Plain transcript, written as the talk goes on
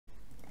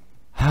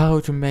how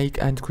to make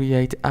and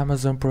create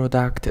Amazon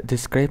product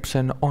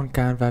description on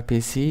Canva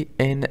PC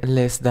in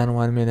less than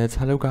 1 minute.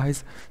 Hello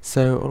guys,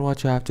 so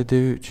what you have to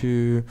do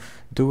to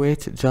do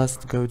it,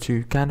 just go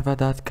to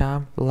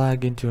canva.com,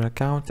 log into your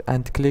account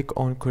and click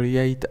on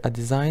create a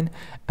design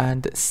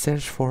and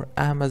search for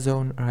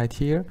Amazon right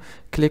here.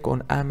 Click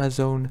on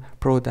Amazon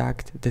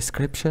product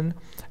description.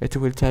 It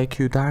will take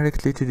you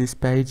directly to this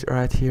page.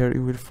 Right here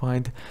you will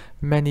find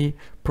many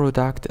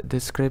product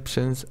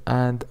descriptions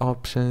and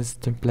options,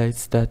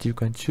 templates that you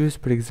can choose.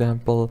 For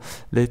example,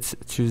 let's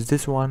choose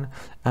this one,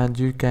 and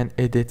you can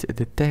edit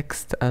the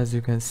text. As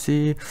you can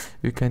see,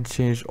 you can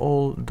change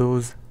all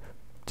those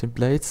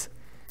templates.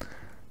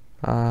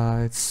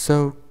 It's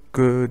so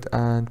good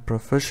and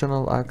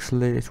professional.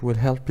 Actually, it will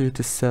help you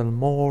to sell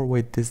more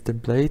with these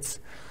templates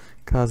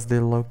because they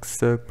look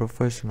so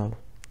professional.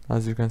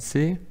 As you can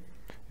see,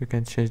 you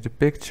can change the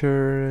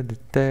picture, the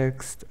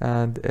text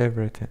and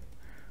everything.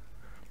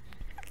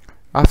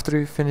 After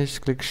you finish,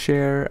 click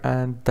share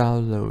and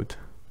download.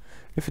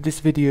 If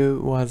this video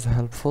was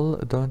helpful,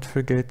 don't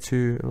forget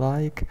to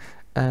like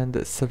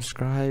and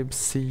subscribe.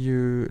 See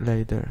you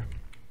later.